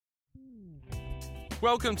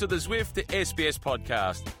Welcome to the Zwift SBS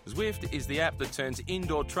podcast. Zwift is the app that turns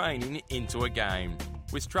indoor training into a game.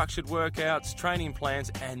 With structured workouts, training plans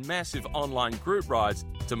and massive online group rides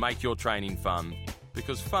to make your training fun.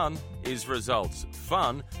 Because fun is results.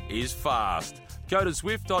 Fun is fast. Go to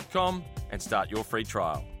Zwift.com and start your free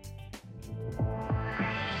trial.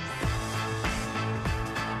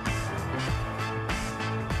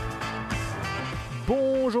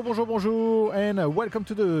 Bonjour, and welcome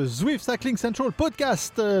to the Zwift Cycling Central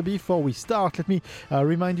Podcast. Before we start, let me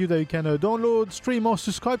remind you that you can download, stream, or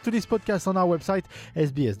subscribe to this podcast on our website,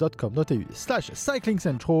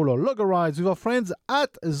 sbs.com.au/cyclingcentral, or log a ride with our friends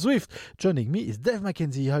at Zwift. Joining me is Dave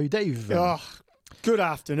McKenzie. How are you, Dave? Good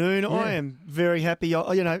afternoon. Yeah. I am very happy.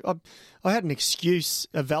 I had an excuse,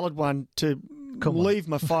 a valid one, to leave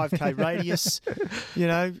my 5K radius. Get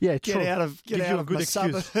out of my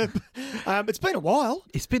suburb. It's been a while.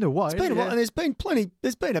 It's been a while, and there's been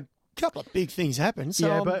a couple of big things happen.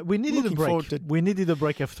 So but we needed a break. We needed a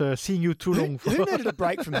break after seeing you too long. Who needed a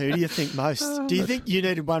break from who, do you think, most? Do you think you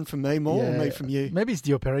needed one from me more or me from you? Maybe it's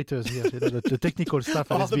the operators here, the technical staff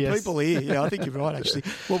at SBS. The people here. Yeah, I think you're right, actually.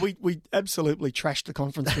 Well, we absolutely trashed the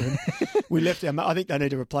conference room. We left I think they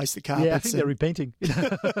need to replace the carpets. Yeah, I think they're repainting.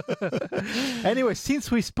 Anyway, since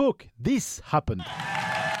we spoke, this happened.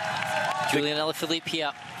 Julian Alaphilippe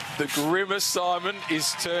here. The grimace, Simon,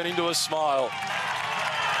 is turning to a smile.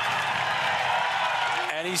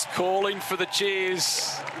 And he's calling for the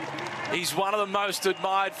cheers. He's one of the most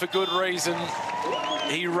admired for good reason.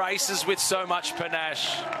 He races with so much panache.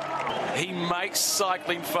 He makes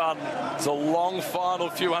cycling fun. It's a long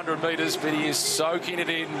final few hundred metres, but he is soaking it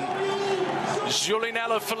in. Julian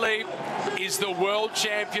Alaphilippe is the world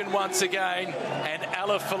champion once again, and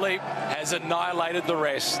Alaphilippe has annihilated the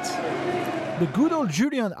rest. The good old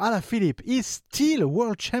Julian Alaphilippe is still a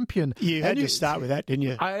world champion. You had to start with that, didn't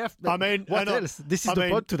you? What else? This is the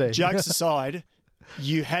pod today. Jokes aside,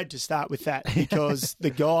 you had to start with that because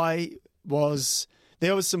the guy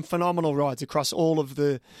there was some phenomenal rides across all of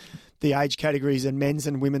the age categories and men's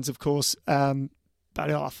and women's, of course. But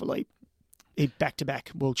Alaphilippe, he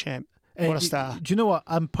back-to-back world champ. What a star. Do you know what?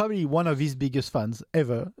 I'm probably one of his biggest fans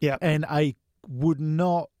ever. Yeah. And I would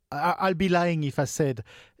not... I'll be lying if I said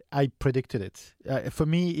I predicted it. For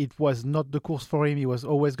me, it was not the course for him. It was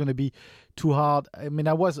always going to be too hard. I mean,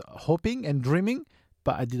 I was hoping and dreaming,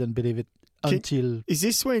 but I didn't believe it until... Is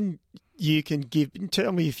this when you can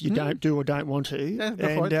tell me if you don't do or don't want to? Yeah,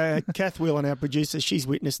 go for it. Kath Whelan, our producer, she's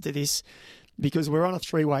witness to this because we're on a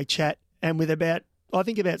three-way chat, and with about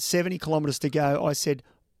 70 kilometres to go, I said,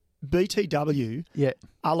 BTW,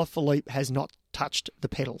 Alaphilippe has not touched the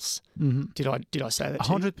pedals. Mm-hmm. Did I say that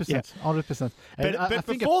to 100%, you? 100%. But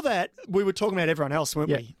before that, we were talking about everyone else,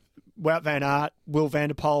 weren't we? Wout van Aert, Will van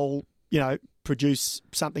der Poel, produce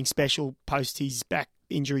something special post his back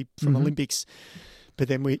injury from Olympics. But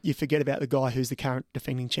then you forget about the guy who's the current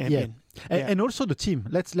defending champion. And also the team.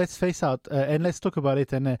 Let's face out and let's talk about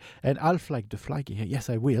it. And I'll flag the flag here. Yes,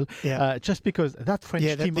 I will. Yeah. Just because that French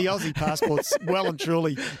team... the Aussie passport's well and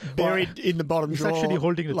truly buried in the bottom drawer. He's actually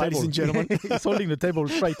holding the ladies table. And gentlemen. He's holding the table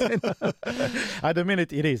straight. At the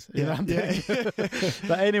minute, it is.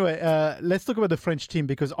 But anyway, let's talk about the French team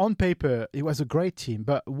because on paper, it was a great team.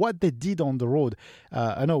 But what they did on the road,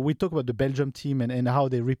 I know we talk about the Belgium team and how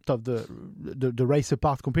they ripped off the race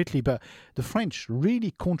apart completely. But the French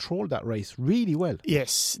really controlled that race really well.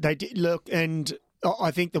 Yes, they did. Look, and I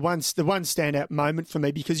think the one standout moment for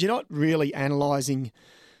me, because you're not really analysing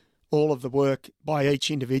all of the work by each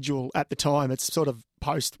individual at the time. It's sort of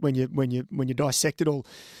post when you dissect it all.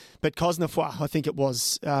 But Cosnefroy, I think it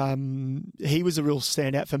was, he was a real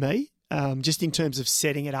standout for me, just in terms of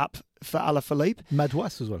setting it up for Alaphilippe.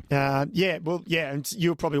 Madouas as well. And you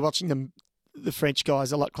were probably watching the French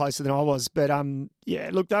guys a lot closer than I was. But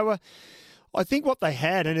look, they were. I think what they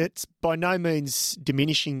had, and it's by no means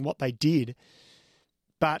diminishing what they did,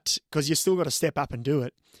 but because you still got to step up and do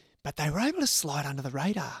it, but they were able to slide under the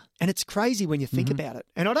radar. And it's crazy when you think about it.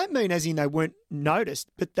 And I don't mean as in they weren't noticed,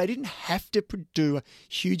 but they didn't have to do a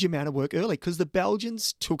huge amount of work early because the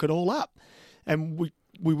Belgians took it all up. And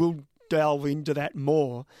we will delve into that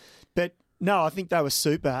more. But no, I think they were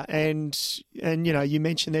super. And you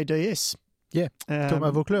mentioned their DS. Yeah,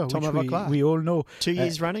 Thomas Vauclair, we all know. 2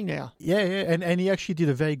 years running now. Yeah, and he actually did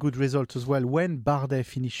a very good result as well. When Bardet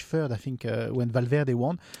finished third, I think when Valverde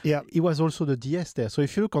won, he was also the DS there. So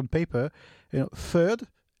if you look on paper, third,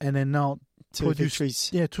 and then now two victories.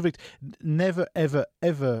 Yeah, 2 victories. Never, ever,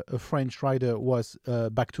 ever a French rider was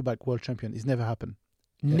back-to-back world champion. It's never happened.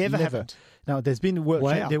 Never happened. Now, there's been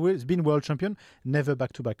world champion, never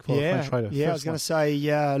back-to-back for a French rider. Yeah, I was going to say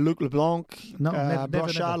Luc Leblanc, never.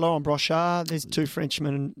 Laurent Brochard. There's two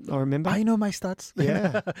Frenchmen, I remember. I know my stats.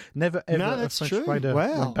 Yeah. Never ever a French rider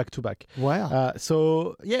went back-to-back. Wow.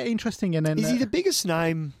 So, yeah, interesting. And then, is he the biggest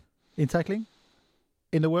name in cycling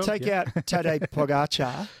in the world? Take out Tadej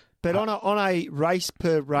Pogacar, but on a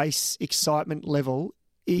race-per-race excitement level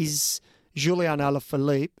is Julian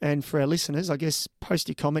Alaphilippe, and for our listeners, I guess post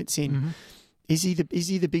your comments in. Mm-hmm. Is he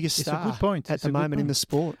the biggest it's star a good point. at the moment in the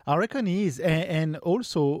sport? I reckon he is, and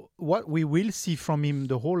also what we will see from him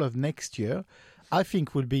the whole of next year, I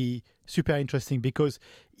think will be super interesting because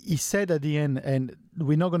he said at the end, and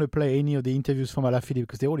we're not going to play any of the interviews from Alaphilippe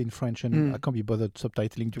because they're all in French and I can't be bothered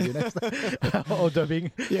subtitling, to be honest, or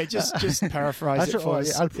dubbing. Yeah, just paraphrase it for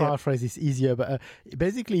us. I'll paraphrase this easier, but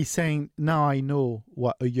basically he's saying, now I know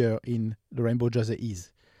what a year in the Rainbow Jersey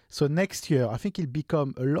is. So next year, I think he'll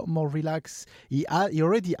become a lot more relaxed. He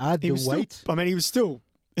already had the weight. He was still...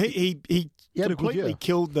 He completely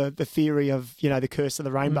killed the theory of the curse of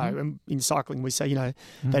the rainbow. Mm-hmm. And in cycling, we say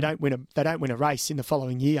they don't win a race in the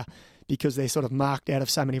following year because they're sort of marked out of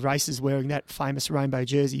so many races wearing that famous rainbow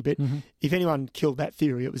jersey. But if anyone killed that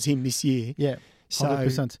theory, it was him this year. Yeah,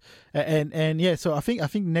 100%. And yeah, so I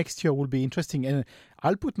think next year will be interesting. And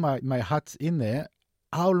I'll put my hat in there.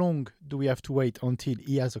 How long do we have to wait until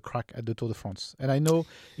he has a crack at the Tour de France? And I know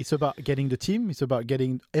it's about getting the team. It's about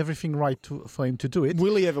getting everything right for him to do it.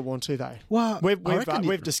 Will he ever want to, though? Well,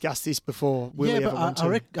 we've discussed this before. Will he ever want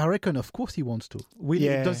to? I reckon, of course, he wants to.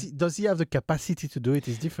 Does he have the capacity to do it?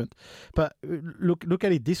 Is different. But look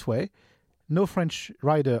at it this way: no French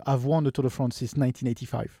rider have won the Tour de France since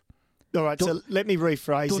 1985. All right, so let me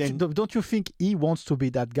rephrase. Don't you think he wants to be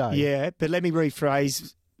that guy? Yeah, but let me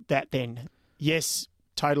rephrase that then. Yes.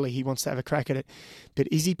 Totally, he wants to have a crack at it. But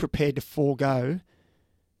is he prepared to forego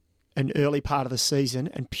an early part of the season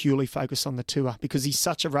and purely focus on the Tour? Because he's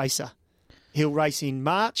such a racer. He'll race in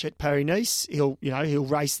March at Paris-Nice. He'll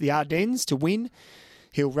race the Ardennes to win.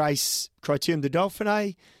 He'll race Critérium du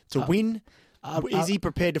Dauphiné to win. Is he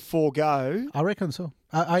prepared to forego? I reckon so.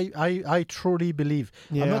 I truly believe.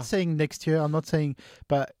 Yeah. I'm not saying next year. I'm not saying,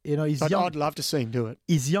 but he's young. I'd love to see him do it.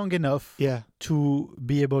 He's young enough to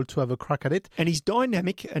be able to have a crack at it. And he's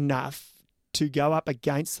dynamic enough to go up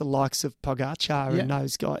against the likes of Pogacar and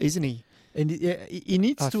those guys, isn't he? And he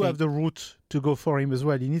needs to have the route to go for him as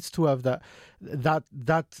well. He needs to have that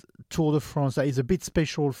Tour de France that is a bit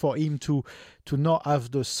special for him to not have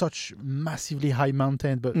such massively high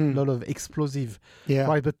mountain, but a lot of explosive. Yeah.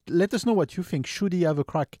 Right. But let us know what you think. Should he have a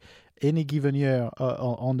crack any given year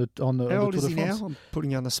on the Tour de France? How old is he now? I'm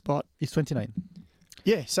putting you on the spot. He's 29.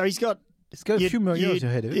 Yeah. So he's got a few more years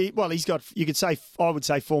ahead of it. He's got. I would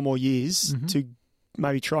say 4 more years to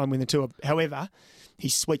maybe try and win the Tour. However,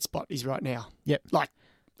 his sweet spot is right now. Yep. Like,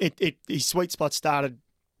 his sweet spot started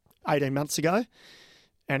 18 months ago,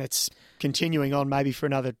 and it's continuing on maybe for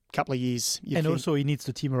another couple of years. Also, he needs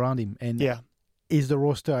the team around him. And is the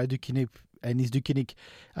roster at Duquinic and is Duquinic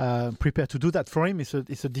prepared to do that for him? It's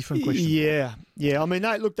a different question. Yeah. I mean,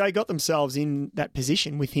 they got themselves in that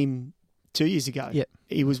position with him 2 years ago. Yeah.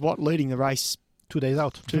 He was leading the race 2 days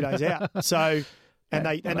out. 2 days out. So,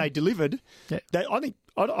 they delivered. Yeah.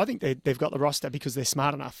 I think they've got the roster because they're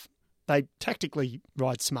smart enough. They tactically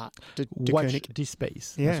ride smart. Watch this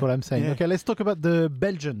space. Yeah. That's what I'm saying. Yeah. Okay, let's talk about the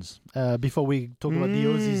Belgians before we talk about the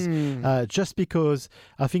Aussies. Just because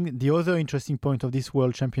I think the other interesting point of this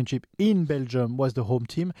World Championship in Belgium was the home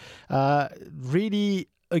team. Really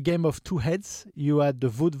a game of two heads. You had the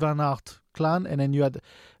Wout van Aert clan, and then you had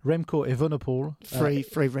Remco Evenepoel. Free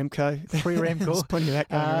Remco. Free Remco. There's plenty of that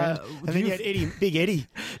going around. And then you had Big Eddie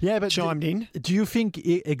chimed in. Do you think,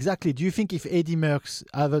 exactly, if Eddie Merckx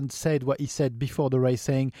hadn't said what he said before the race,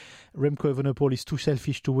 saying Remco Evenepoel is too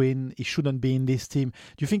selfish to win, he shouldn't be in this team,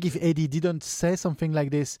 do you think if Eddie didn't say something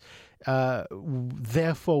like this,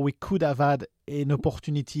 therefore we could have had an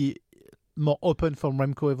opportunity more open from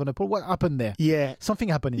Remco Evenepoel? What happened there? Yeah. Something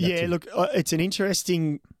happened in that team. Look, it's an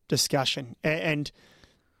interesting discussion. And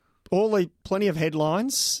plenty of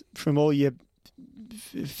headlines from all your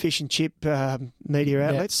fish and chip media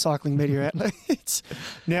outlets, cycling media outlets.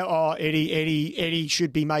 Now, Eddie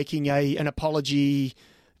should be making an apology.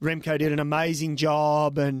 Remco did an amazing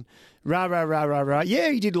job and rah. Yeah,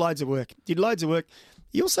 he did loads of work.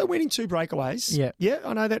 He also went in 2 breakaways. Yeah,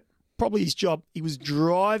 I know that probably his job. He was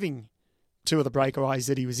driving 2 of the breakaways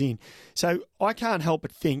that he was in. So I can't help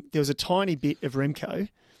but think there was a tiny bit of Remco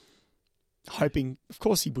hoping, of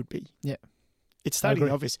course he would be. Yeah. It's stating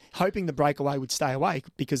the obvious, hoping the breakaway would stay away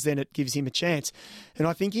because then it gives him a chance. And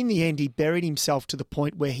I think in the end, he buried himself to the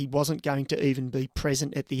point where he wasn't going to even be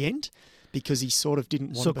present at the end because he sort of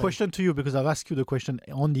didn't want to be. So question to you, because I've asked you the question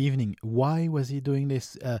on the evening, why was he doing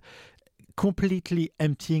this? Completely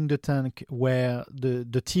emptying the tank where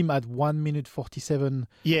the team had 1 minute 47.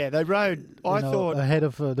 Yeah, they rode, I thought, ahead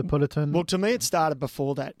of the peloton. Well, to me, it started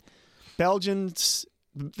before that.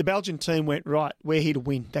 The Belgian team went, right, we're here to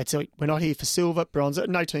win. That's it. We're not here for silver, bronze.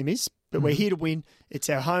 No team is, but we're here to win. It's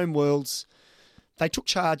our home worlds. They took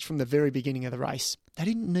charge from the very beginning of the race. They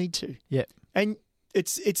didn't need to. Yeah. And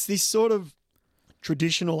it's this sort of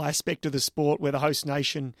traditional aspect of the sport where the host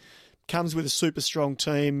nation comes with a super strong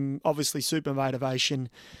team, obviously super motivation,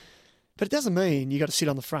 but it doesn't mean you got to sit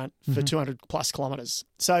on the front for 200 plus kilometres.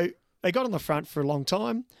 So they got on the front for a long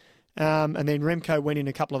time, and then Remco went in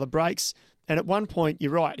a couple of the breaks. And at one point,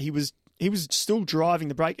 you're right, he was still driving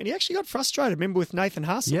the break, and he actually got frustrated. Remember with Nathan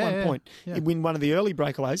Haas at one point, he'd win one of the early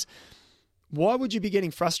breakaways. Why would you be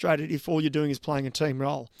getting frustrated if all you're doing is playing a team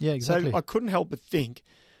role? Yeah, exactly. So I couldn't help but think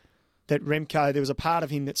that Remco, there was a part of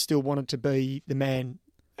him that still wanted to be the man.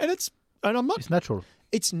 And it's natural.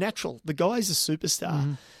 It's natural. The guy's a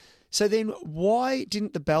superstar. So then why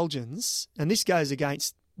didn't the Belgians, and this goes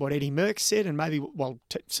against what Eddie Merckx said and maybe,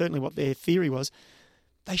 certainly what their theory was,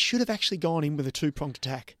 they should have actually gone in with a two-pronged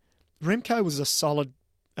attack. Remco was a solid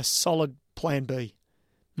plan B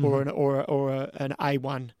or an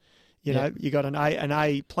A1. You know, you got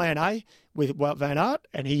an plan A with Van Aert,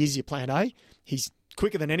 and he is your plan A. He's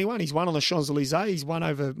quicker than anyone. He's won on the Champs-Élysées. He's won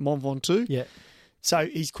over Mont Ventoux. Yeah. So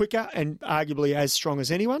he's quicker and arguably as strong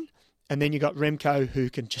as anyone. And then you got Remco,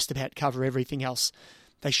 who can just about cover everything else.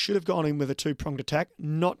 They should have gone in with a two-pronged attack,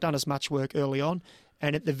 not done as much work early on,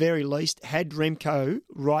 and at the very least had Remco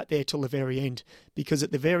right there till the very end. Because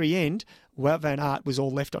at the very end, Wout van Aert was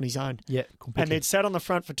all left on his own. Yeah, completely. And they'd sat on the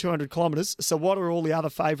front for 200 kilometres. So what are all the other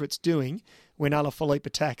favourites doing when Alaphilippe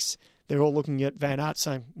attacks? They're all looking at Van Aert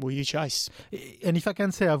saying, will you chase? And if I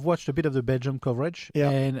can say, I've watched a bit of the Belgium coverage,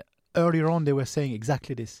 and earlier on they were saying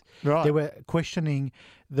exactly this. Right. They were questioning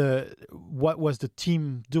what was the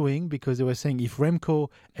team doing, because they were saying if Remco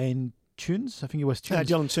and Tunes, I think it was Tunes.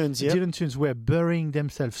 Dylan Tunes, yeah. Dylan Tunes were burying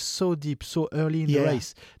themselves so deep, so early in the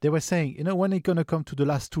race. They were saying, when it's going to come to the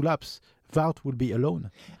last two laps, Wout will be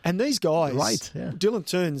alone. And these guys, right, Dylan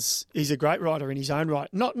Tunes, he's a great rider in his own right.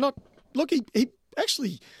 Look, he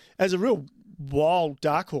actually, as a real wild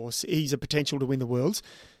dark horse, he's a potential to win the Worlds,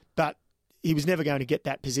 but he was never going to get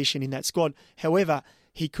that position in that squad. However,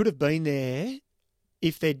 he could have been there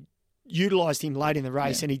if they'd utilised him late in the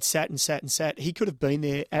race and he'd sat. He could have been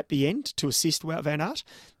there at the end to assist Wout van Aert.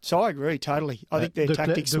 So I agree totally. I think their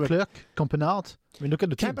tactics were... De Klerk, Campenaert. I mean, look at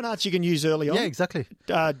the team. Campenaert's you can use early on. Yeah, exactly.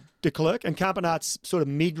 De Klerk and Campenaert's sort of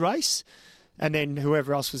mid-race, and then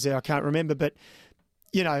whoever else was there, I can't remember. But,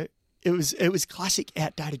 it was classic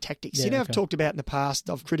outdated tactics. Yeah, I've talked about in the past,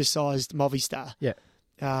 I've criticised Movistar. Yeah.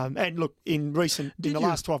 And look, in the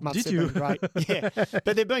last 12 months, they've been great. Yeah,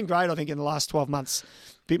 but they've been great, I think, in the last 12 months.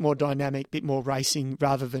 Bit more dynamic, bit more racing,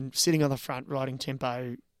 rather than sitting on the front, riding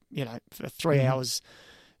tempo, for 3 hours.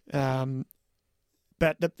 But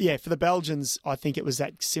for the Belgians, I think it was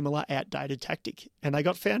that similar outdated tactic, and they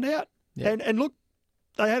got found out. Yeah. And look,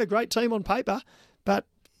 they had a great team on paper, but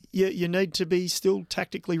you need to be still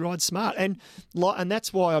tactically ride smart. And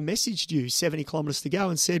that's why I messaged you 70 kilometres to go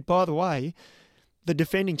and said, by the way, the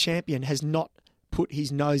defending champion has not put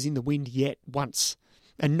his nose in the wind yet once.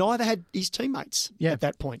 And neither had his teammates at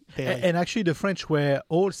that point. And actually, the French were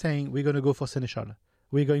all saying, we're going to go for Sénéchal.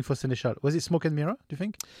 We're going for Sénéchal. Was it smoke and mirror, do you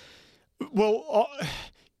think? Well,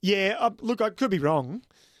 look, I could be wrong.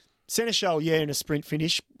 Sénéchal, in a sprint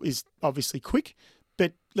finish is obviously quick.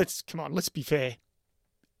 But let's be fair.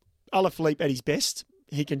 Alaphilippe at his best,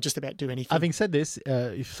 he can just about do anything. Having said this,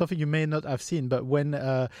 something you may not have seen, but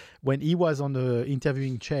when he was on the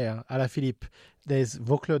interviewing chair, Alaphilippe, there's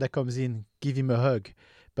Vauclair that comes in, give him a hug.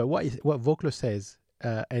 But what Vauclair says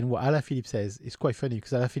and what Alaphilippe says is quite funny,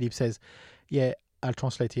 because Alaphilippe says, I'll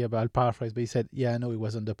translate here, but I'll paraphrase, but he said, I know it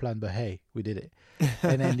wasn't the plan, but hey, we did it.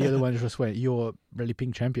 And then the other one just went, you're a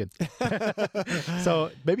leaping champion.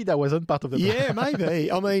 So maybe that wasn't part of the plan. Yeah, maybe.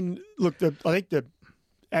 I mean, look, I think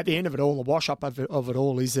at the end of it all, the wash-up of it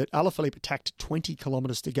all is that Alaphilippe attacked 20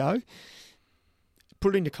 kilometres to go.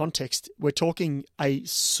 Put it into context, we're talking a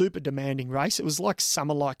super demanding race. It was like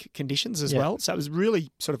summer-like conditions as well. So it was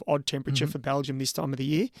really sort of odd temperature for Belgium this time of the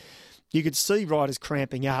year. You could see riders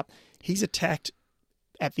cramping up. He's attacked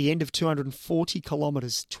at the end of 240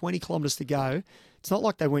 kilometres, 20 kilometres to go. It's not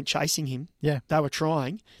like they weren't chasing him. Yeah. They were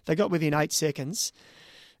trying. They got within 8 seconds.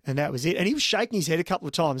 and that was it. And he was shaking his head a couple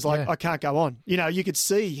of times, like, I can't go on. You know, you could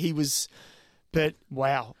see he was... But,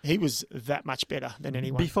 wow, he was that much better than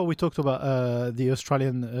anyone. Before we talked about the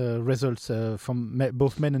Australian results from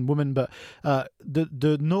both men and women, but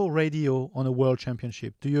the no radio on a world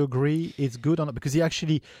championship, do you agree it's good or not? Because he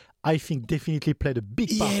actually, I think, definitely played a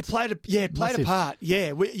big part. Played a part.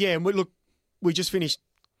 Yeah, we just finished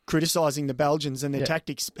criticising the Belgians and their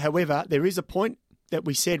tactics. However, there is a point that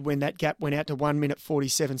we said when that gap went out to 1 minute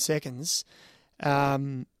 47 seconds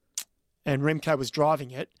and Remco was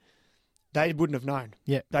driving it, they wouldn't have known.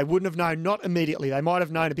 Yeah. They wouldn't have known, not immediately. They might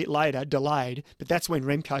have known a bit later, delayed, but that's when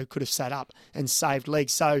Remco could have sat up and saved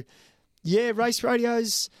legs. So, yeah, race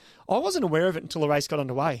radios, I wasn't aware of it until the race got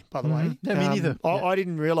underway, by the way. Yeah, me neither. I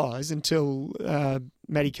didn't realise until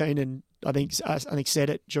Matty Keenan, I think said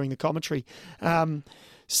it during the commentary.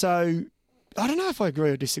 So, I don't know if I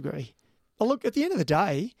agree or disagree. Oh, look, at the end of the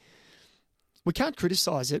day, we can't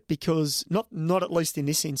criticise it because, not at least in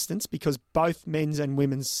this instance, because both men's and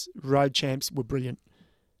women's road champs were brilliant.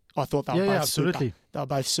 I thought they were both absolutely super. They were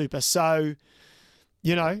both super. So,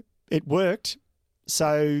 you know, it worked.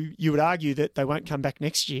 So you would argue that they won't come back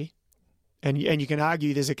next year. And you can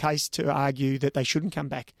argue, there's a case to argue that they shouldn't come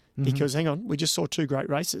back because, hang on, we just saw two great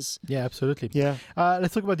races. Yeah, absolutely. Yeah.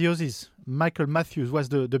 Let's talk about the Aussies. Michael Matthews was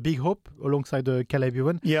the big hope alongside Caleb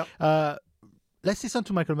Ewan. Yeah. Let's listen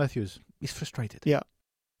to Michael Matthews. He's frustrated. Yeah.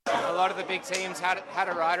 A lot of the big teams had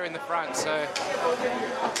a rider in the front, so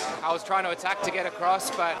I was trying to attack to get across,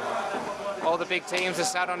 but all the big teams have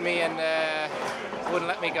sat on me and wouldn't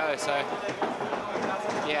let me go. So,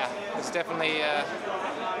 yeah, it's definitely a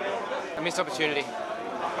missed opportunity.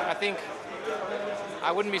 I think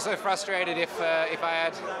I wouldn't be so frustrated if I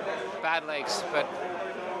had bad legs, but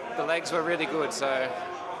the legs were really good, so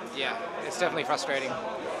yeah, it's definitely frustrating.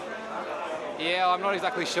 Yeah, I'm not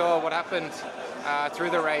exactly sure what happened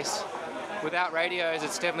through the race. Without radios,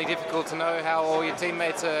 it's definitely difficult to know how all your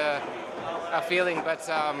teammates are feeling, but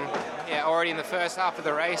yeah, already in the first half of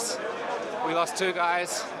the race, we lost two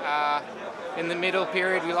guys. In the middle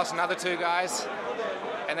period, we lost another two guys,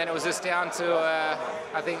 and then it was just down to,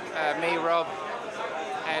 I think, me, Rob,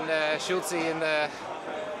 and Schulze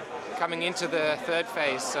coming into the third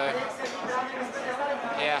phase, so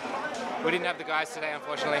yeah. We didn't have the guys today,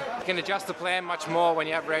 unfortunately. You can adjust the plan much more when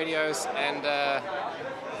you have radios, and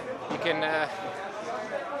you can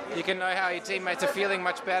know how your teammates are feeling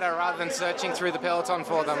much better rather than searching through the peloton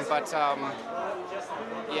for them. But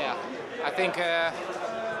yeah, I think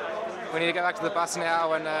we need to go back to the bus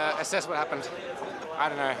now and assess what happened. I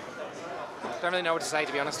don't know. Don't really know what to say,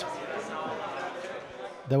 to be honest.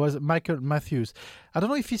 There was Michael Matthews. I don't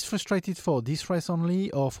know if he's frustrated for this race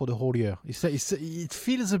only or for the whole year. It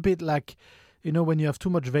feels a bit like, you know, when you have too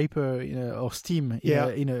much vapor or steam,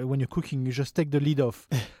 when you're cooking, you just take the lid off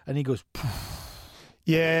and it goes poof.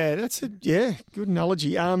 Yeah, that's good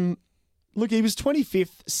analogy. Look, he was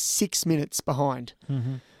 25th, 6 minutes behind.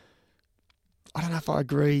 Mm-hmm. I don't know if I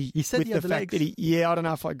agree with the fact that I don't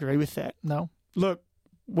know if I agree with that. No. Look,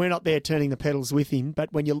 we're not there turning the pedals with him,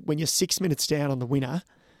 but when you're 6 minutes down on the winner,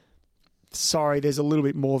 sorry, there's a little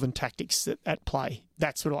bit more than tactics at play.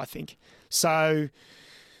 That's what I think. So,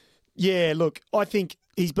 yeah, look, I think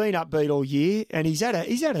he's been upbeat all year, and he's had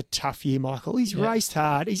a tough year, Michael. He's raced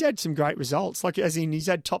hard. He's had some great results, like as in he's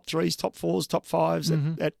had top threes, top fours, top fives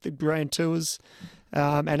at the Grand Tours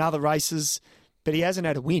and other races, but he hasn't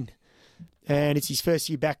had a win. And it's his first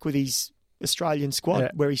year back with his Australian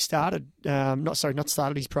squad where he started. Not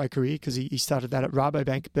started his pro career because he started that at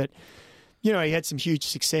Rabobank, but you know, he had some huge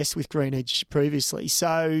success with Green Edge previously.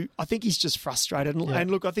 So I think he's just frustrated. And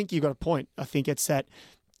look, I think you've got a point. I think it's that,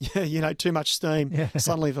 you know, too much steam. Yeah.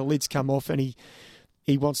 Suddenly the lids come off and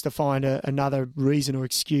he wants to find another reason or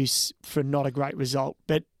excuse for not a great result.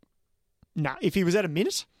 But no, if he was at a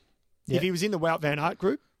minute, if he was in the Wout van Aert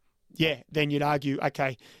group, then you'd argue,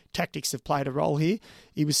 okay, tactics have played a role here.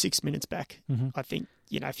 He was 6 minutes back. Mm-hmm. I think,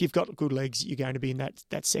 you know, if you've got good legs, you're going to be in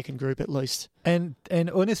that second group at least. And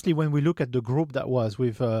honestly, when we look at the group that was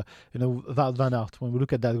with, Wout van Aert, when we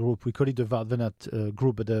look at that group, we call it the Wout van Aert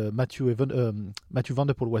group, but Mathieu van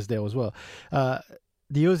der Poel was there as well.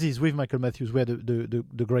 The Aussies with Michael Matthews were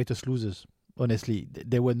the greatest losers. Honestly,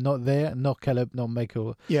 they were not there. Nor Caleb, nor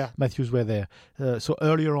Michael Matthews were there. So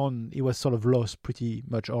earlier on, he was sort of lost pretty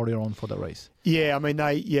much earlier on for the race. Yeah, I mean,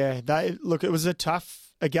 they look. It was a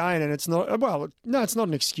tough again, and it's not. Well, no, it's not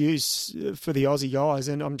an excuse for the Aussie guys,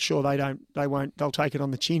 and I'm sure they won't. They'll take it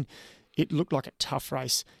on the chin. It looked like a tough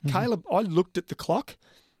race. Mm-hmm. Caleb, I looked at the clock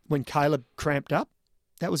when Caleb cramped up.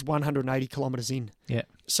 That was 180 kilometres in. Yeah.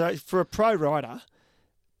 So for a pro rider,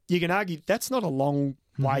 you can argue that's not a long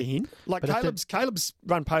way in. Like Caleb's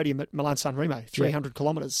run podium at Milan-San Remo, 300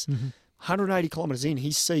 kilometres. 180 kilometres in,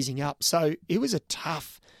 he's seizing up. So it was a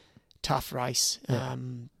tough race.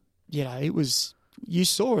 Yeah. It was, you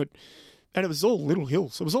saw it, and it was all little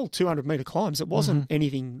hills. It was all 200-metre climbs. It wasn't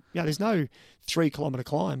anything, there's no 3-kilometre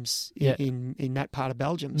climbs in that part of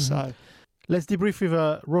Belgium. So let's debrief with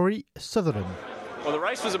Rory Sutherland. Well, the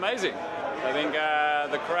race was amazing. I think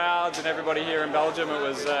the crowds and everybody here in Belgium, it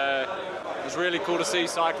was really cool to see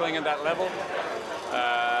cycling at that level.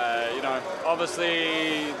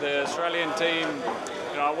 Obviously the Australian team,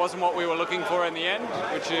 it wasn't what we were looking for in the end,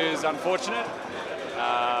 which is unfortunate.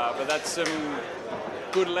 But that's some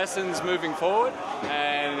good lessons moving forward,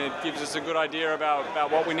 and it gives us a good idea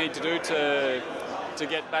about what we need to do to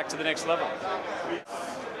get back to the next level.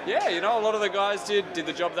 Yeah, a lot of the guys did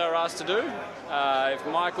the job they were asked to do. If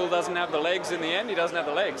Michael doesn't have the legs in the end, he doesn't have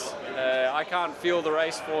the legs. I can't feel the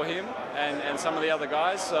race for him and some of the other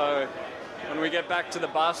guys, so when we get back to the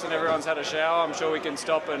bus and everyone's had a shower, I'm sure we can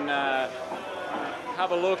stop and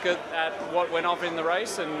have a look at what went off in the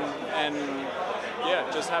race and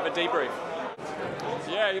just have a debrief.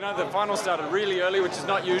 Yeah, the final started really early, which is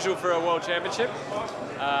not usual for a World Championship.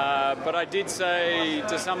 But I did say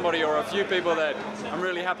to somebody or a few people that I'm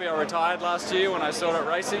really happy I retired last year when I saw it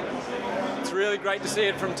racing. It's really great to see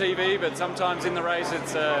it from TV, but sometimes in the race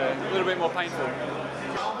it's a little bit more painful.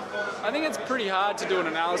 I think it's pretty hard to do an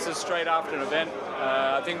analysis straight after an event.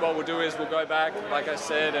 I think what we'll do is we'll go back, like I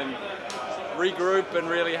said, and regroup and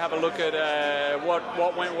really have a look at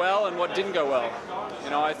what went well and what didn't go well.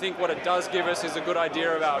 I think what it does give us is a good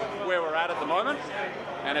idea about where we're at the moment,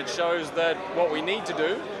 and it shows that what we need to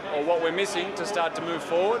do or what we're missing to start to move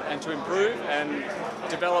forward and to improve and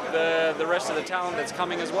develop the rest of the talent that's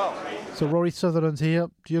coming as well. So Rory Sutherland's here.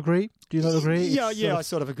 Do you agree? Do you not agree? Yeah, I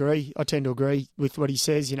sort of agree. I tend to agree with what he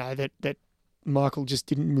says, that Michael just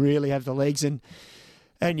didn't really have the legs and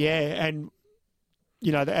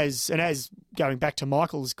as going back to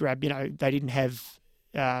Michael's grab, they didn't have,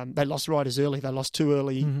 they lost riders early. They lost two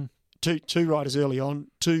early, two riders early on,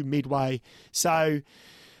 two midway. So,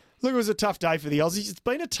 look, it was a tough day for the Aussies. It's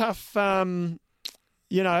been a tough,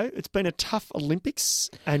 it's been a tough Olympics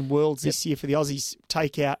and Worlds this year for the Aussies.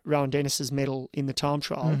 Take out Rowan Dennis's medal in the time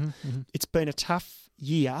trial. It's been a tough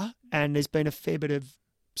year, and there's been a fair bit of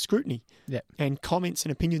scrutiny and comments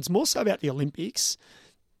and opinions, more so about the Olympics.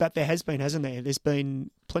 But there has been, hasn't there? There's been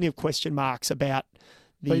plenty of question marks about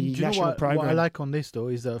the national program. What I like on this, though,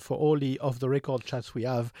 is for all the off-the-record chats we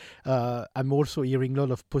have, I'm also hearing a lot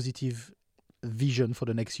of positive vision for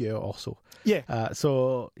the next year or so. Yeah.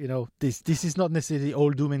 So, this is not necessarily all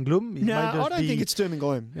doom and gloom. I don't think it's doom and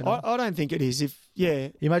gloom. I don't think it is.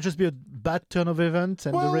 It might just be a bad turn of events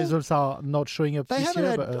and the results are not showing up this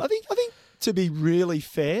year. I think to be really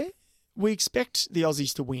fair, we expect the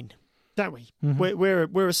Aussies to win, don't we?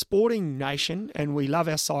 We're a sporting nation and we love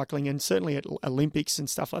our cycling, and certainly at Olympics and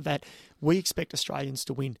stuff like that, we expect Australians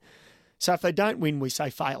to win. So if they don't win, we say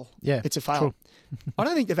fail. Yeah, it's a fail. I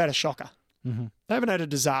don't think they've had a shocker. They haven't had a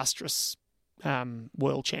disastrous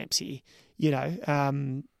world champs here. They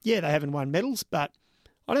haven't won medals, but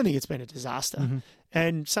I don't think it's been a disaster.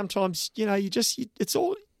 And sometimes,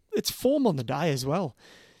 it's form on the day as well.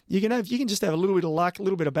 You can just have a little bit of luck, a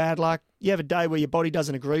little bit of bad luck. You have a day where your body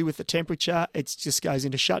doesn't agree with the temperature. It just goes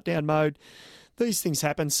into shutdown mode. These things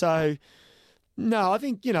happen. So, no, I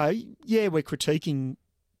think, we're critiquing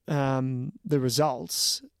the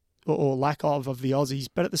results or lack of the Aussies.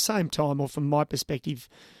 But at the same time, or from my perspective,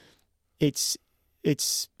 it's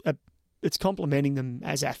complimenting them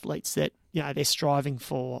as athletes that, they're striving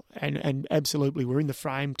for and absolutely were in the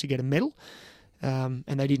frame to get a medal, and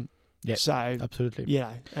they didn't. Yeah, so absolutely.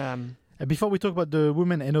 Before we talk about the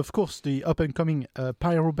women and, of course, the up-and-coming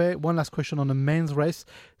Paris-Roubaix, one last question on the men's race.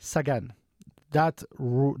 Sagan, that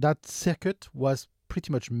circuit was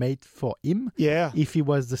pretty much made for him. Yeah. If he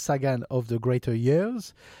was the Sagan of the greater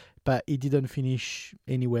years, but he didn't finish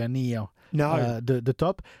anywhere near the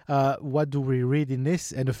top. What do we read in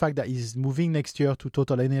this? And the fact that he's moving next year to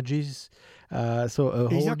Total Energies. He's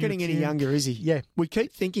not getting any younger, is he? Yeah. We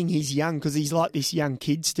keep thinking he's young because he's like this young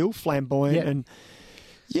kid still, flamboyant.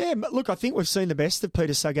 Yeah. And look, I think we've seen the best of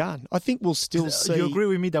Peter Sagan. I think we'll still see. You agree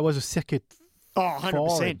with me? That was a circuit. Oh,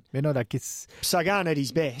 100%. It's Sagan at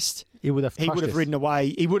his best. He would have ridden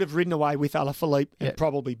away. He would have ridden away with Alaphilippe and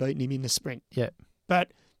probably beaten him in the sprint. Yeah.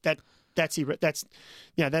 But that's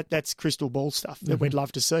crystal ball stuff that we'd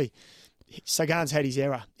love to see. Sagan's had his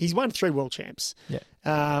error. He's won 3 world champs. Yeah.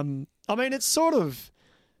 It's sort of,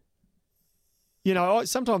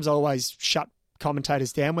 sometimes I always shut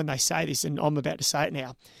commentators down when they say this, and I'm about to say it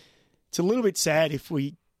now. It's a little bit sad if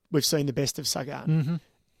we've seen the best of Sagan.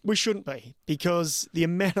 we shouldn't be, because the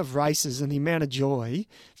amount of races and the amount of joy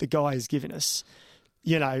the guy has given us,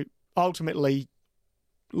 ultimately,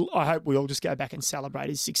 I hope we all just go back and celebrate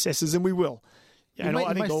his successes, and we will. And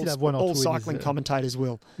I think all cycling commentators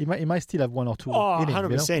will. He might still have one or two. Oh, in him,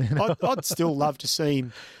 100%. I'd still love to see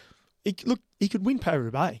him. He could win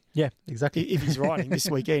Paris-Roubaix. Yeah, exactly. If he's riding this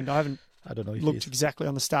weekend. I don't know if looked exactly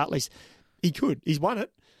on the start list. He could. He's won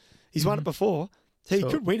it. He's won it before. So he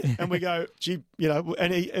could win it. And we go, gee,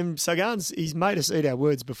 and Sagan's, he's made us eat our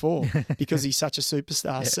words before because he's such a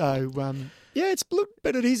superstar. Yeah. So,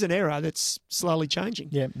 but it is an era that's slowly changing.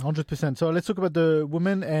 Yeah, 100%. So let's talk about the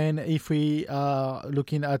women, and if we are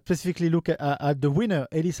looking at the winner,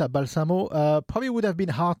 Elisa Balsamo, probably would have been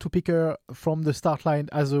hard to pick her from the start line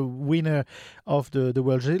as a winner of the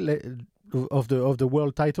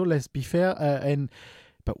world title. Let's be fair,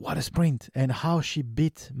 but what a sprint, and how she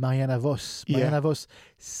beat Marianne Vos. Marianne Vos,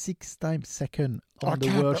 6 times second on the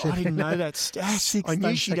world championship. I didn't know that stat. I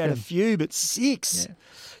knew she'd had a few, but 6. Yeah.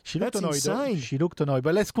 She looked That's annoyed. Insane. She looked annoyed.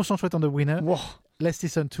 But let's concentrate on the winner. Whoa. Let's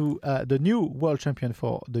listen to the new world champion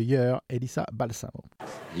for the year, Elisa Balsamo.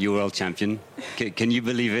 You world champion. Can you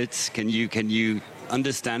believe it? Can you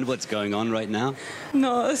understand what's going on right now?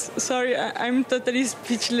 No, sorry, I'm totally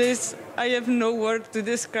speechless. I have no word to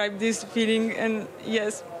describe this feeling, and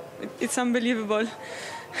yes, it's unbelievable.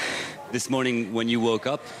 This morning when you woke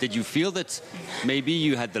up, did you feel that maybe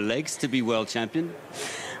you had the legs to be world champion?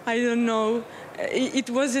 I don't know.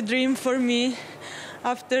 It was a dream for me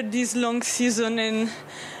after this long season, and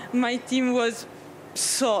my team was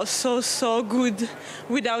so good.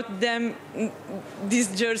 Without them,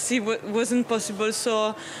 this jersey wasn't possible.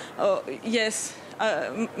 So yes,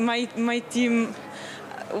 my team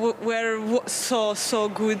were so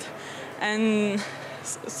good, and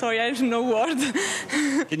sorry, I have no word.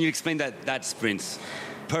 Can you explain that sprint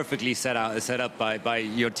perfectly set up by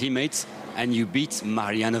your teammates, and you beat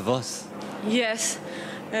Marianne Vos? Yes.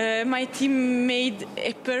 My team made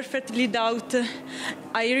a perfect lead out.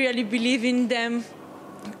 I really believe in them.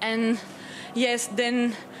 And yes,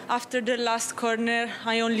 then after the last corner,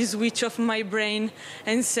 I only switch off my brain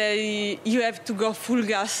and say, you have to go full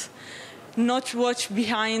gas. Not watch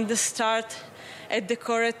behind the start at the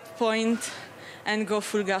correct point and go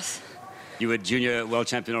full gas. You were junior world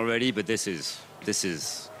champion already, but this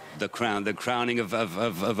is the crowning of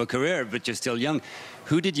a career, but you're still young.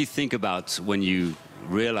 Who did you think about when you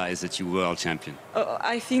realized that you were world champion?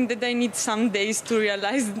 I think that I need some days to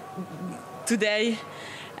realize today.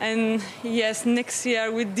 And yes, next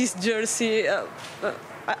year with this jersey,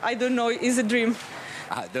 I don't know, it's a dream.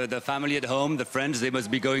 The family at home, the friends, they must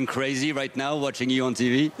be going crazy right now watching you on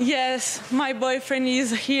TV? Yes, my boyfriend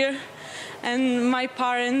is here and my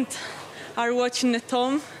parents are watching at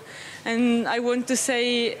home. And I want to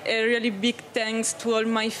say a really big thanks to all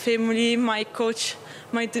my family, my coach,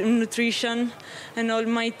 my nutrition, and all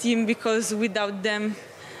my team, because without them,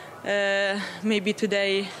 maybe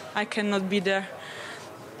today I cannot be there.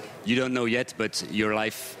 You don't know yet, but your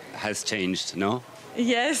life has changed, no?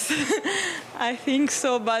 Yes, I think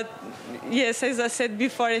so. But yes, as I said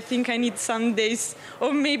before, I think I need some days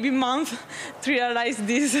or maybe months to realize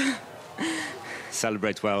this.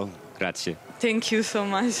 Celebrate well. Grazie. Thank you so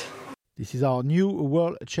much. This is our new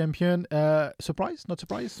world champion. Surprised? Not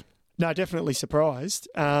surprised? No, definitely surprised.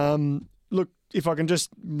 Look, if I can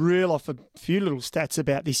just reel off a few little stats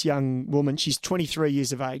about this young woman. She's 23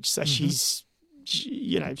 years of age, so she's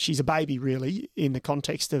a baby really in the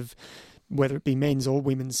context of whether it be men's or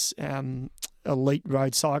women's elite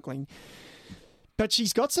road cycling. But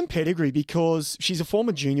she's got some pedigree because she's a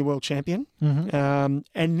former junior world champion. And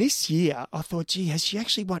this year, I thought, gee, did she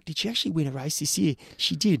actually win a race this year?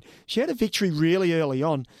 She did. She had a victory really early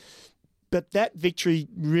on. But that victory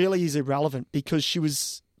really is irrelevant because she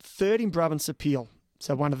was third in Brabant's Appeal,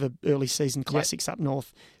 so one of the early season classics up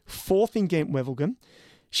north, fourth in Ghent-Wevelgem.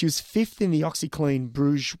 She was fifth in the OxyClean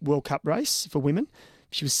Bruges World Cup race for women.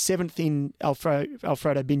 She was seventh in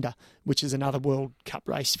Alfredo Binda, which is another World Cup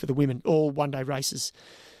race for the women, all one-day races.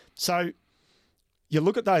 So you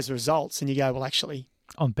look at those results and you go, well, actually,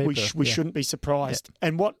 on paper, we shouldn't be surprised.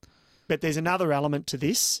 Yeah. But there's another element to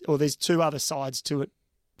this, or there's two other sides to it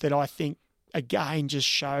that I think, again, just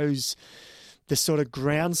shows the sort of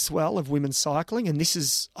groundswell of women's cycling. And this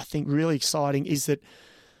is, I think, really exciting, is that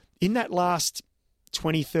in that last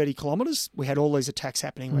 20, 30 kilometres, we had all these attacks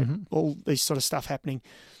happening, all this sort of stuff happening.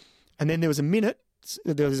 And then there was a minute,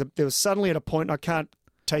 there was suddenly at a point, I can't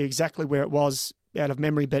tell you exactly where it was out of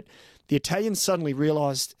memory, but the Italians suddenly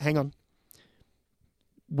realised, hang on,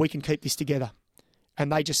 we can keep this together.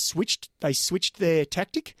 And they just switched their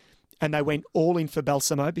tactic and they went all in for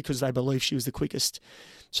Balsamo because they believed she was the quickest.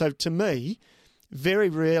 So to me, very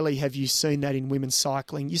rarely have you seen that in women's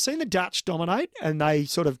cycling. You've seen the Dutch dominate, and they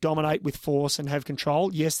sort of dominate with force and have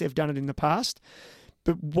control. Yes, they've done it in the past.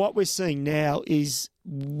 But what we're seeing now is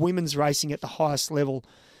women's racing at the highest level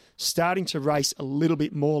starting to race a little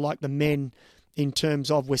bit more like the men in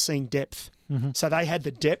terms of we're seeing depth. Mm-hmm. So they had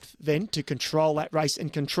the depth then to control that race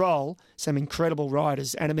and control some incredible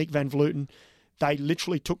riders. Annemiek van Vleuten, they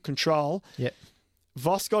literally took control. Yep.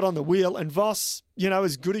 Vos got on the wheel, and Vos,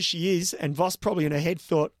 as good as she is, and Vos probably in her head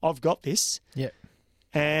thought, I've got this. Yeah.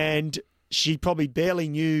 And she probably barely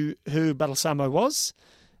knew who Balsamo was,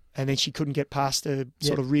 and then she couldn't get past her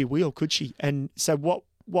sort of rear wheel, could she? And so what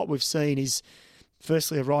we've seen is,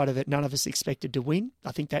 firstly, a rider that none of us expected to win.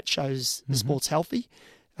 I think that shows the sport's healthy.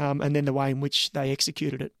 And then the way in which they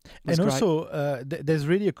executed it was and great. Also, there's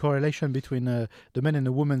really a correlation between the men and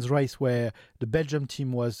the women's race, where the Belgium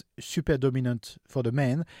team was super dominant for the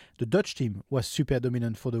men, the Dutch team was super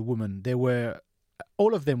dominant for the women.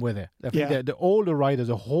 All of them were there. I think all the riders,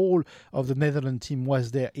 the whole of the Netherlands team was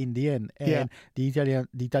there in the end, and the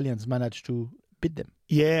Italians managed to beat them.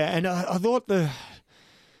 Yeah, and I thought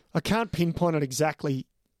I can't pinpoint it exactly.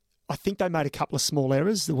 I think they made a couple of small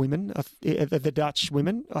errors, the women, the Dutch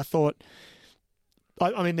women. I thought,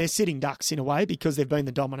 I mean, they're sitting ducks in a way because they've been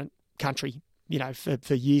the dominant country,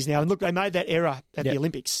 for years now. And look, they made that error at the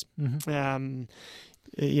Olympics. Mm-hmm.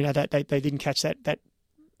 That they didn't catch that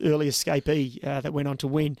early escapee that went on to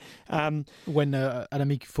win. When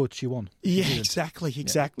Annemiek thought she won. Yeah, exactly.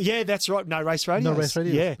 Yeah, that's right. No race radio.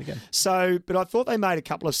 Yeah. Again. So, but I thought they made a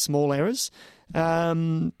couple of small errors.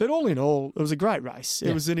 But all in all, it was a great race.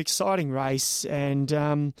 It was an exciting race. And,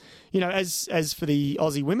 as for the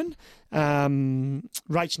Aussie women, Rach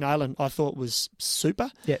Neylan, I thought was super.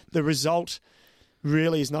 Yeah. The result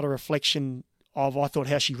really is not a reflection of, I thought,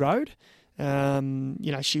 how she rode.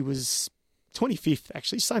 She was 25th,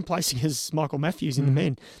 actually, same placing as Michael Matthews in the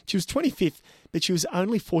men. She was 25th, but she was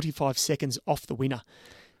only 45 seconds off the winner.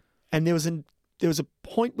 And there was a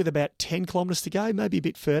point with about 10 kilometres to go, maybe a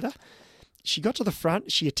bit further. She got to the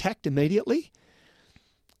front, she attacked immediately,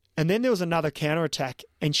 and then there was another counterattack,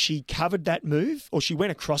 and she covered that move, or she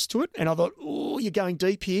went across to it, and I thought, oh, you're going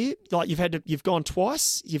deep here. Like you've gone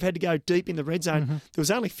twice, you've had to go deep in the red zone. Mm-hmm. There was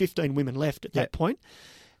only 15 women left at that point.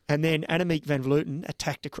 And then Annemiek van Vleuten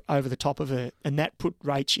attacked over the top of her, and that put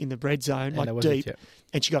Rach in the red zone, deep,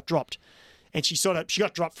 and she got dropped. And she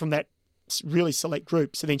got dropped from that really select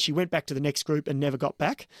group. So then she went back to the next group and never got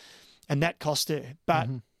back, and that cost her. But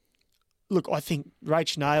look, I think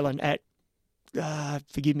Rach Neylan at,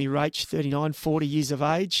 forgive me, Rach, 39, 40 years of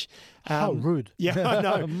age. How rude. Yeah, I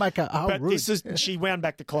know. Micah, how rude. She wound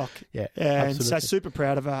back the clock. Yeah, and absolutely. so super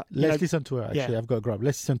proud of her. Let's listen to her, actually. I've got a grab.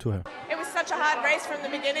 Let's listen to her. It was such a hard race from the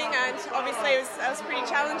beginning, and obviously it was pretty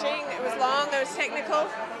challenging. It was long, it was technical.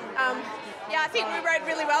 I think we rode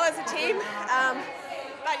really well as a team.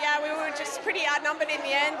 But we were just pretty outnumbered in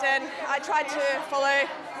the end, and I tried to follow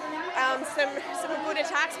some good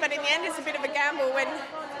attacks, but in the end it's a bit of a gamble when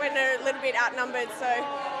they're a little bit outnumbered. So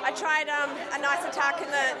I tried a nice attack in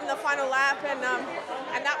the final lap, and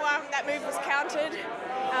that move was countered.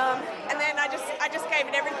 And then I just gave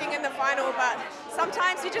it everything in the final, but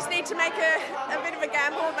sometimes you just need to make a bit of a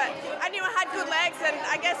gamble. But I knew I had good legs, and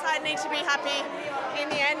I guess I need to be happy in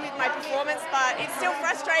the end with my performance. But it's still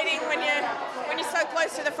frustrating when you're so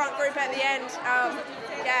close to the front group at the end.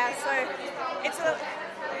 So it's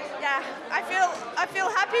I feel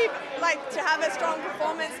happy to have a strong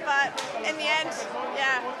performance, but in the end,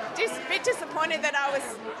 just a bit disappointed that I was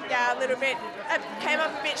a little bit came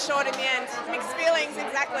up a bit short in the end. Mixed feelings,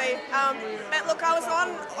 exactly. But look, I was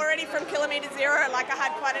on already from kilometre zero. I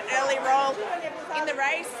had quite an early roll in the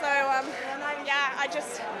race, so I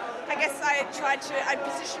guess I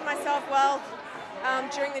positioned myself well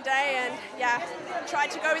during the day, and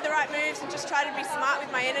tried to go with the right moves and just try to be smart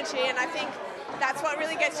with my energy. And I think that's what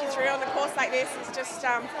really gets you through on a course like this, is just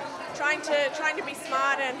trying to be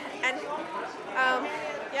smart and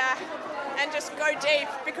just go deep,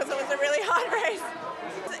 because it was a really hard race.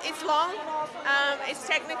 It's long, it's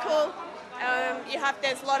technical.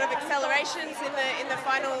 There's a lot of accelerations in the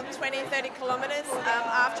final 20-30 kilometres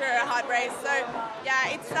after a hard race. So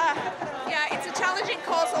it's a challenging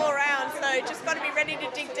course all around. So just got to be ready to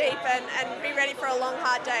dig deep and be ready for a long,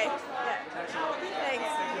 hard day. Thanks.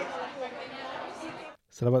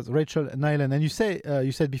 So that was Rachel Nyland. And you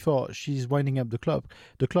said before she's winding up the clock.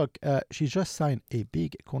 She just signed a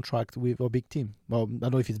big contract with a big team. Well, I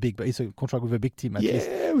don't know if it's big, but it's a contract with a big team at least.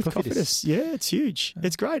 Yeah, with Cofidis. Yeah, it's huge.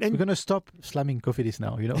 It's great. And we're going to stop slamming Cofidis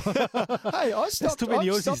now, you know. Hey, I stopped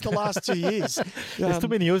the last 2 years. There's too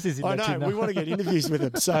many Aussies in that team now. We want to get interviews with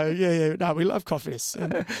them. So, yeah. No, we love Cofidis.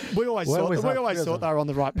 And we always thought they were on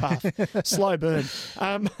the right path. Slow burn.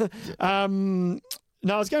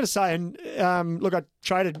 No, I was going to say, and look, I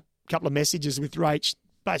traded a couple of messages with Rach,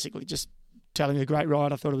 basically just telling her great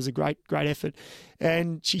ride. I thought it was a great effort.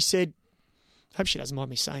 And she said, I hope she doesn't mind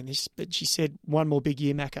me saying this, but she said, one more big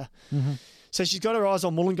year, Macca. Mm-hmm. So she's got her eyes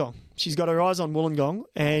on Wollongong. She's got her eyes on Wollongong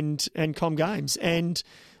and Com Games. And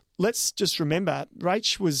let's just remember,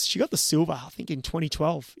 Rach she got the silver, I think, in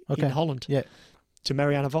 2012 in Holland to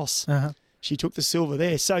Marianne Vos. Uh-huh. She took the silver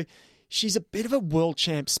there. So she's a bit of a world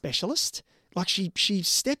champ specialist. Like she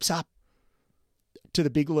steps up to the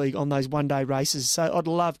big league on those one-day races. So I'd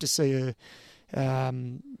love to see her,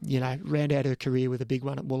 round out her career with a big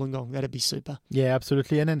one at Wollongong. That'd be super. Yeah,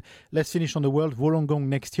 absolutely. And then let's finish on the World Wollongong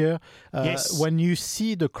next year. Yes. When you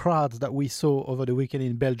see the crowds that we saw over the weekend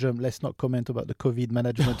in Belgium, let's not comment about the COVID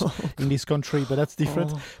management in this country, but that's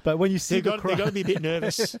different. But when you see they've got to be a bit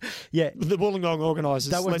nervous. Yeah. The Wollongong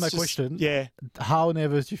organisers. That was my question. Yeah. How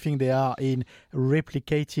nervous do you think they are in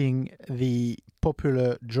replicating the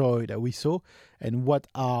popular joy that we saw, and what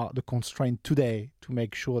are the constraints today to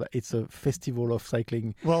make sure that it's a festival of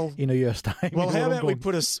cycling in a year's time? Well, how about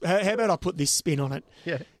I put this spin on it?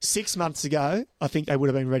 Yeah. 6 months ago, I think they would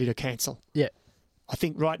have been ready to cancel. Yeah. I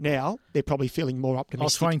think right now they're probably feeling more optimistic. I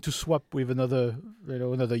was trying to swap with another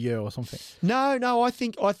year or something. No. I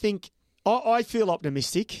feel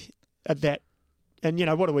optimistic at that. And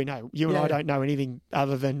what do we know? You and I don't know anything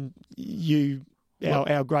other than you.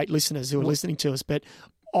 Our great listeners who are listening to us, but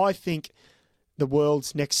I think the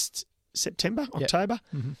World's next October,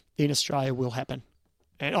 in Australia will happen.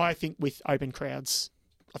 And I think with open crowds,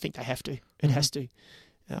 I think they have to. It has to.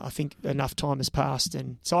 I think enough time has passed.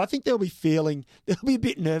 And so I think they'll be a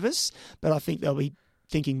bit nervous, but I think they'll be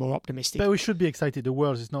thinking more optimistic. But we should be excited. The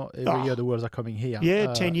Worlds is not every year. The Worlds are coming here.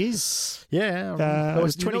 Yeah, 10 years. Yeah, that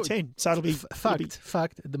was 2010. So it'll be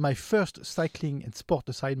fact. My first cycling and sport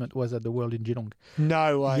assignment was at the World in Geelong.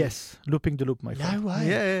 No way. Yes, looping the loop, my friend. No way.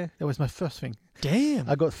 Yeah, that was my first thing. Damn.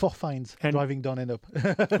 I got 4 fines driving down and up.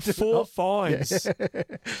 4 fines?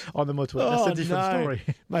 On the motorway. That's a different story.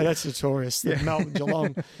 Mate, that's notorious. The Melbourne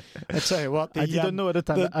Geelong. I tell you what. I didn't know at the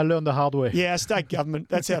time. I learned the hard way. Yeah, state government,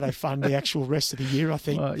 that's how they fund the actual rest of the year, I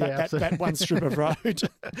think. That one strip of road.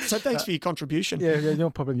 So thanks for your contribution. Yeah, no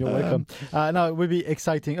problem. You're welcome. Now, it will be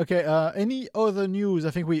exciting. Okay, any other news? I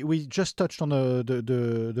think we just touched on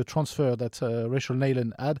the transfer that Rachel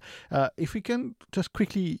Nyland had. If we can just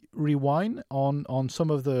quickly rewind on some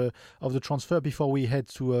of the transfer before we head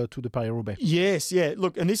to the Paris-Roubaix. Yes, yeah.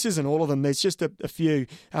 Look, and this isn't all of them. There's just a few.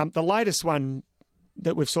 The latest one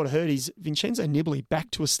that we've sort of heard is Vincenzo Nibali back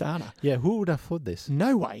to Astana. Yeah, who would have thought this?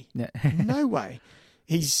 No way. Yeah. No way.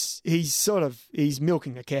 He's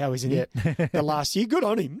milking the cow, isn't he? The last year. Good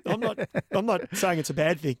on him. I'm not saying it's a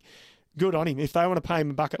bad thing. Good on him. If they want to pay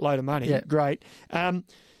him a bucket load of money, great. I'll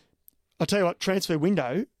tell you what, transfer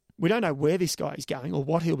window. We don't know where this guy is going or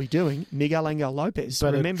what he'll be doing. Miguel Angel Lopez.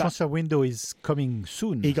 But remember, the transfer window is coming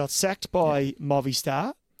soon. He got sacked by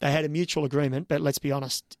Movistar. They had a mutual agreement, but let's be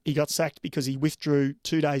honest, he got sacked because he withdrew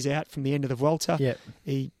 2 days out from the end of the Vuelta. Yeah.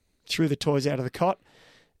 He threw the toys out of the cot,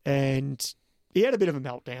 and he had a bit of a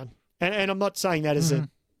meltdown. And I'm not saying that as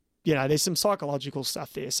there's some psychological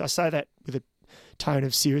stuff there. So I say that with a tone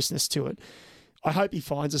of seriousness to it. I hope he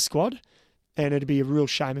finds a squad. And it'd be a real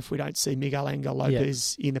shame if we don't see Miguel Angel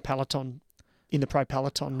Lopez in the peloton, in the pro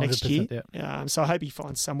peloton next year. Yeah. So I hope he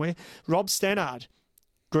finds somewhere. Rob Stannard,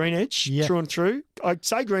 Green Edge, through and through. I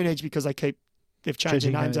say Green Edge because they've changed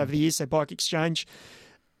their names over the years. So Bike Exchange,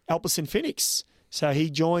 Alpecin Phoenix. So he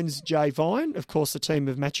joins Jay Vine, of course, the team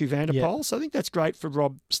of Mathieu van der Poel. So I think that's great for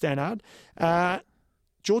Rob Stannard.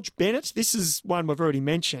 George Bennett, this is one we've already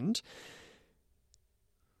mentioned.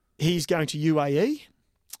 He's going to UAE.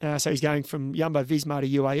 So he's going from Jumbo-Visma to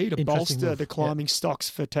UAE to bolster the climbing stocks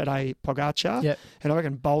for Tadej Pogacar. Yep. And I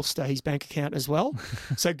reckon bolster his bank account as well.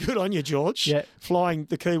 So good on you, George. Yep. Flying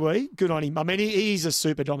the Kiwi, good on him. I mean, he's a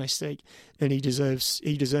super domestique and he deserves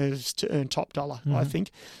to earn top dollar, I think.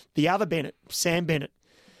 The other Bennett, Sam Bennett,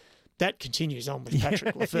 that continues on with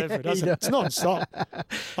Patrick Lefevre, doesn't it? It's non-stop.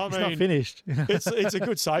 It's not finished. It's a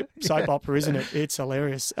good soap opera, isn't it? It's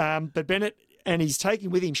hilarious. But Bennett, and he's taking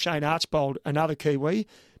with him Shane Archbold, another Kiwi,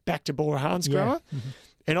 back to Bora Hansgrohe. Mm-hmm.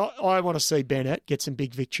 And I want to see Bennett get some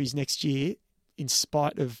big victories next year in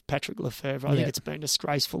spite of Patrick Lefevre. I think it's been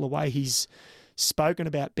disgraceful the way he's spoken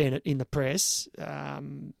about Bennett in the press. I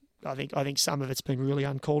think some of it's been really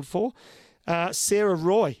uncalled for. Sarah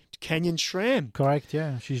Roy, Canyon SRAM. Correct,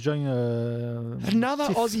 yeah. She's joining another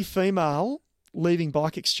Aussie female leaving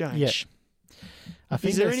Bike Exchange. Yeah.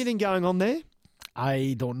 Is there anything going on there?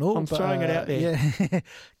 I don't know. I'm throwing it out there. Yeah.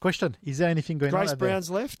 Question, is there anything going on? Grace Brown's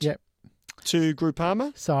left. Yep. To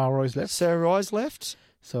Groupama. Sarah Roy's left. Sarah Roy's left.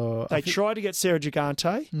 So they tried to get Sarah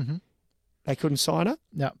Gigante. Mm-hmm. They couldn't sign her.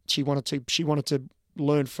 Yeah. She wanted to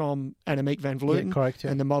learn from Annemiek van Vleuten. Yeah, correct.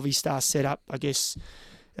 Yeah. And the Movistar setup, I guess,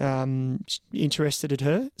 interested in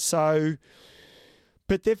her. So,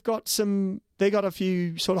 but they've got a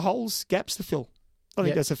few sort of holes, gaps to fill. I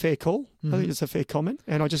think that's a fair call. I think it's a fair comment.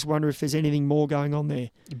 And I just wonder if there's anything more going on there.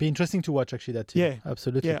 It'd be interesting to watch, actually, that team. Yeah.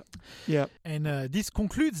 Absolutely. Yeah. And this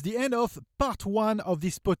concludes the end of part 1 of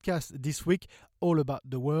this podcast this week, all about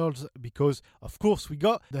the Worlds, because, of course, we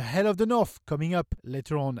got the Hell of the North coming up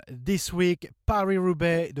later on this week.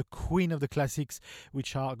 Paris-Roubaix, the queen of the classics,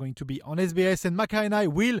 which are going to be on SBS. And Maka and I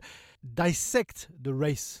will dissect the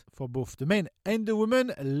race for both the men and the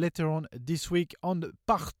women later on this week on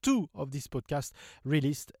part 2 of this podcast,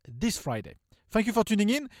 released this Friday. Thank you for tuning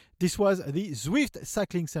in. This was the Zwift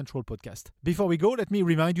Cycling Central Podcast. Before we go, let me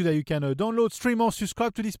remind you that you can download, stream or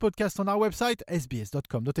subscribe to this podcast on our website,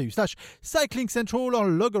 sbs.com.au/Cycling Central, or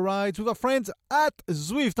log a ride with our friends at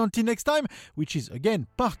Zwift. Until next time, which is again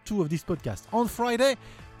part 2 of this podcast on Friday,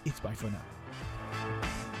 it's bye for now.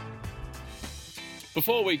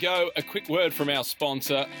 Before we go, a quick word from our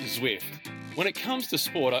sponsor, Zwift. When it comes to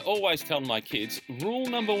sport, I always tell my kids, rule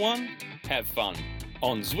number 1, have fun.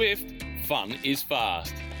 On Zwift, fun is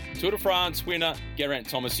fast. Tour de France winner Geraint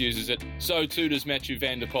Thomas uses it, so too does Mathieu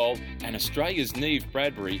van der Poel, and Australia's Niamh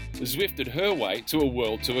Bradbury Zwifted her way to a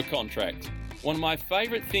World Tour contract. One of my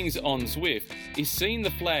favourite things on Zwift is seeing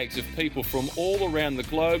the flags of people from all around the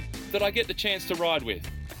globe that I get the chance to ride with.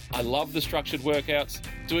 I love the structured workouts,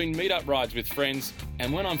 doing meet-up rides with friends,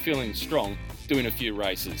 and when I'm feeling strong, doing a few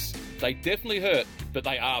races. They definitely hurt, but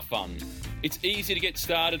they are fun. It's easy to get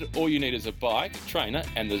started. All you need is a bike, trainer,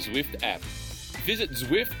 and the Zwift app. Visit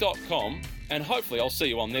Zwift.com, and hopefully I'll see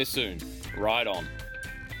you on there soon. Ride on.